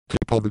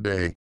tip of the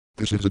day.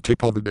 This is a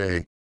tip of the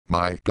day.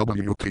 My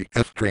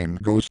WTF train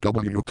goes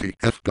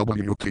WTF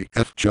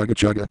WTF chugga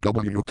chugga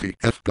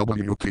WTF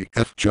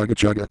WTF chugga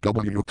chugga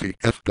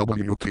WTF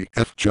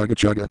WTF chugga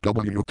chugga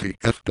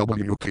WTF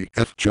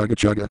WTF chugga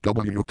chugga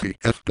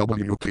WTF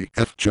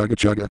WTF chugga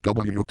chugga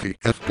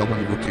WTF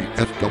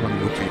WTF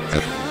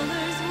WTF.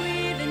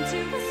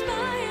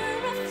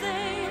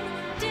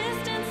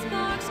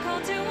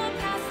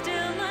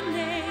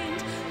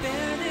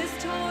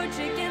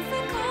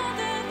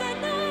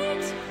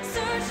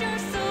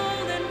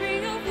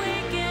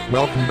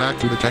 Welcome back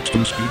to the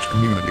text-to-speech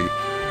community.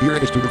 Here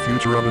is to the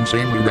future of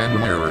insanely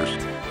random errors.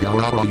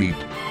 Your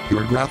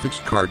graphics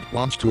card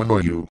wants to annoy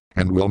you,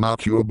 and will now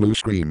cue a blue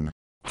screen.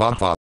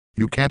 Haha.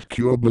 You can't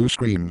cue a blue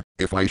screen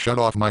if I shut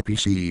off my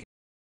PC.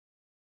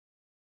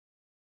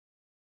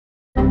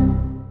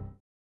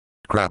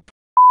 Crap.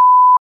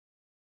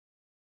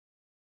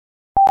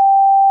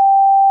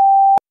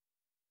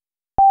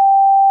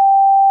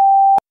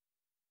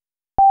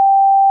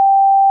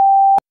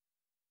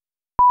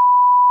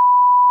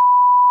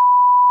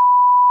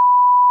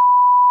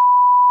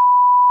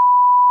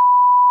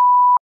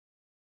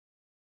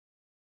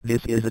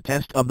 This is a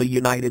test of the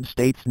United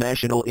States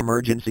National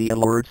Emergency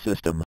Alert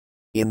System.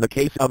 In the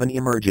case of an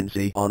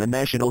emergency on a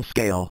national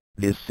scale,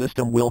 this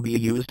system will be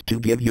used to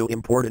give you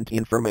important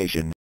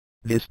information.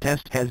 This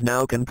test has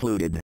now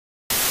concluded.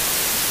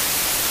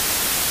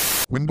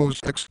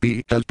 Windows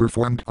XP has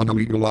performed an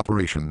illegal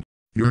operation.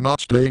 You're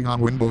not staying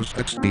on Windows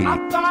XP.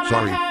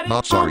 Sorry,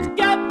 not sorry.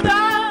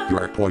 You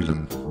are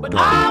poisoned. Darn.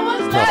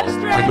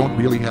 Well, I don't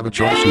really have a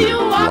choice here,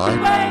 do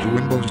I? To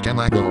Windows 10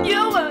 I go.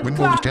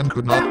 Windows 10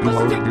 could not be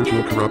loaded due to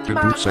a corrupted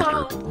boot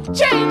sector.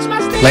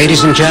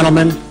 Ladies and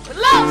gentlemen,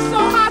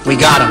 we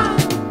got him.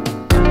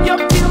 Your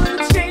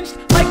feelings changed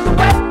like the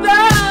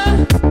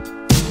weather.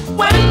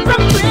 Went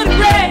from clear to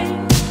gray.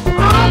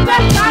 All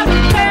that time to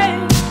pay.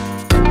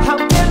 How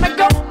can I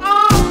go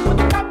on with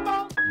the couple?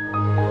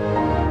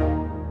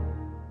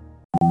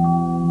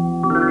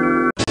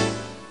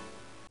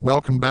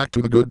 Welcome back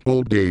to the good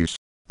old days.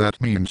 That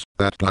means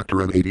that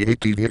Dr. of 88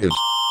 TV is.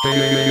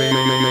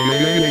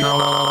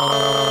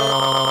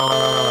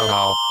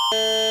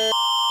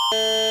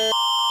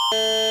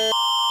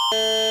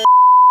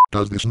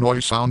 Does this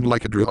noise sound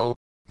like a drill?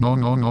 No.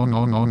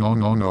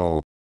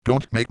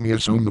 Don't make me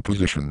assume the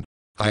position.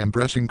 I am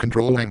pressing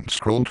Ctrl and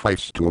scroll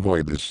twice to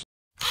avoid this.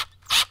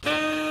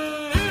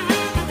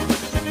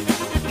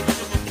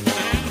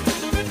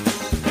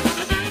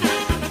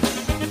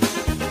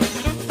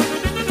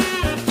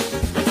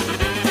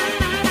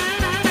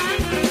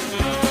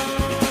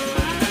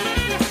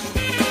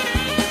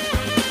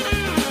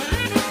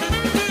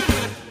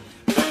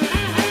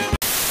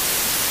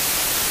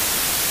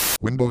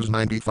 Windows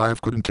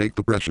 95 couldn't take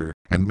the pressure,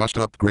 and must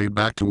upgrade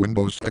back to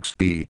Windows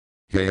XP.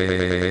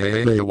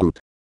 Yay!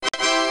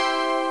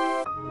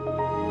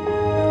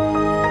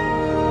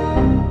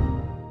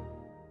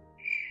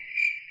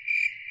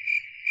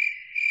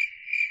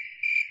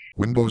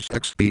 Windows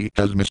XP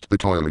has missed the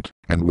toilet,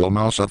 and will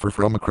now suffer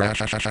from a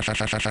crash.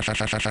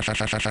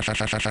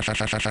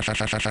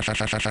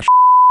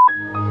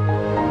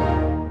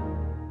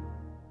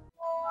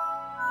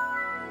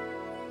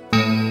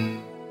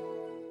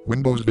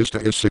 Windows Vista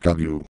is sick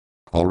of you.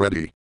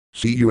 Already.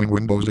 See you in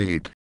Windows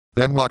 8.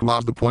 Then what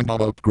was the point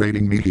of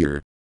upgrading me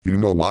here? You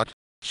know what?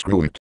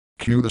 Screw it.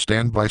 Cue the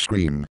standby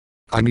screen.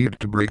 I need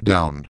to break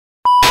down.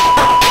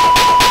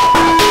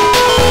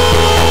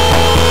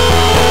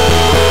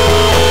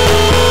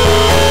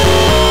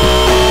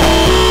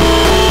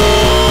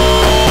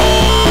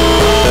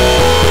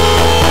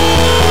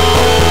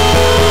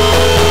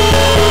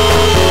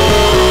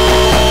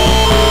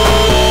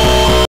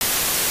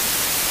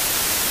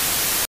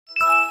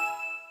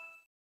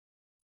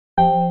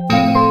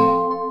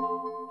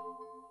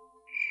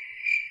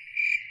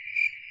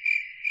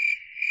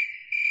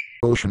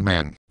 Ocean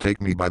Man, take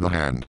me by the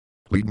hand.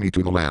 Lead me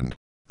to the land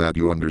that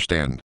you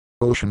understand.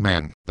 Ocean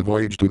Man, the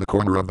voyage to the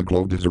corner of the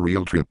globe is a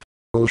real trip.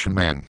 Ocean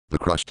Man, the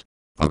crust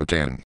of a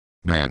tan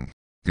man,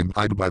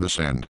 imbibed by the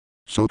sand,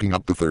 soaking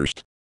up the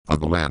thirst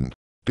of the land.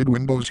 Did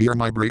Windows hear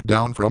my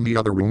breakdown from the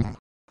other room?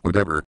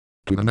 Whatever.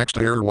 To the next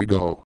error we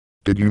go.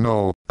 Did you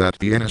know that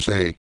the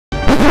NSA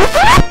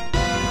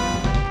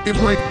is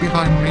right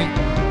behind me?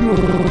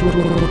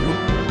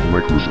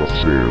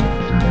 Microsoft Sam,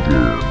 do you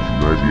dare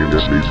deny the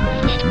NSA's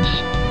existence?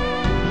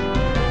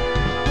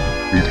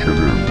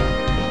 HMM.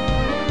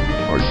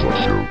 I thought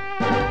so.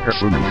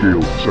 Hassan and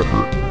Kale,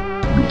 sucker.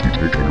 You'll be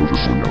taking over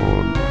from now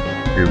on.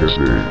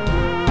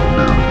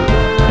 NSA.